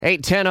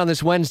8:10 on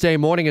this Wednesday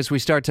morning as we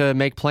start to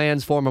make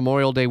plans for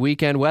Memorial Day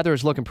weekend. Weather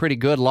is looking pretty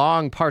good.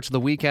 Long parts of the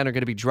weekend are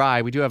going to be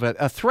dry. We do have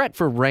a threat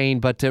for rain,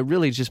 but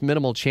really just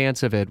minimal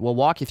chance of it. We'll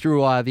walk you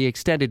through the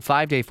extended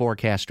 5-day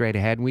forecast straight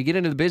ahead. When we get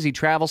into the busy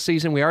travel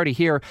season, we already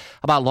hear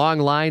about long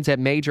lines at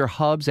major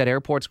hubs at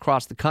airports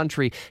across the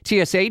country.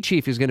 TSA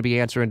chief is going to be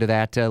answering to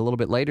that a little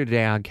bit later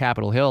today on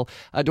Capitol Hill.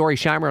 Dory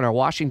Scheimer in our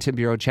Washington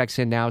bureau checks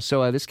in now.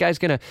 So this guy's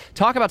going to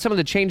talk about some of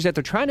the changes that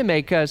they're trying to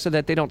make so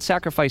that they don't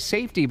sacrifice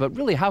safety, but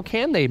really how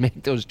can they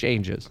make those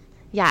changes?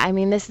 Yeah, I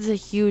mean, this is a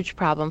huge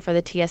problem for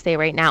the TSA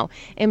right now.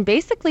 And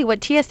basically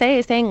what TSA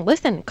is saying,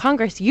 listen,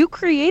 Congress, you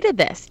created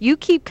this. You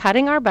keep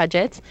cutting our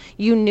budgets.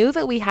 You knew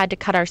that we had to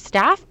cut our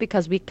staff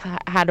because we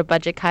had a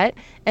budget cut.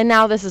 And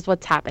now this is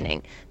what's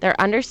happening. They're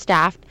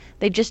understaffed.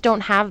 They just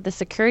don't have the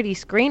security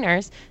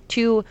screeners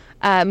to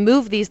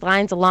move these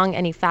lines along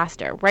any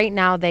faster. Right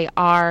now, they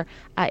are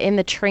in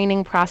the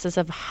training process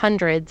of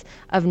hundreds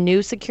of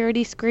new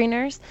security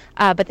screeners,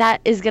 but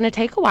that is going to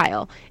take a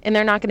while, and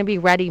they're not going to be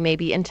ready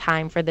maybe in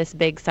time for this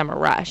big summer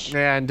rush.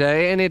 And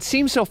it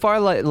seems so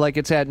far like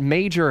it's at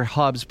major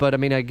hubs, but I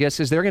mean, I guess,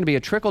 is there going to be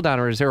a trickle down,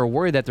 or is there a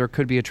worry that there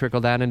could be a trickle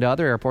down into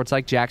other airports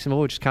like Jacksonville,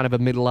 which is kind of a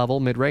mid-level,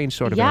 mid-range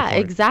sort of airport? Yeah,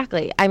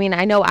 exactly. I mean,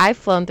 I know I've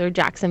flown through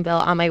Jacksonville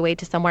on my way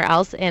to somewhere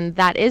else, and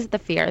that is the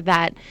fear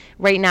that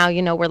right now,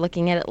 we're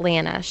looking at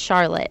Atlanta,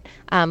 Charlotte,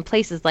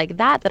 places like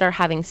that are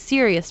having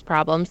serious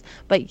problems.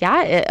 But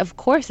yeah, of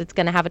course, it's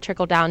going to have a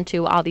trickle down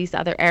to all these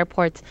other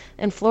airports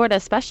in Florida,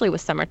 especially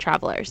with summer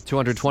travelers.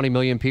 220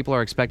 million people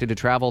are expected to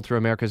travel through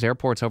America's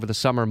airports over the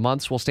summer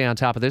months. We'll stay on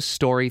top of this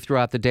story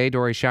throughout the day.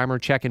 Dory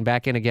Scheimer checking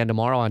back in again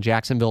tomorrow on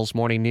Jacksonville's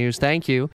Morning News. Thank you.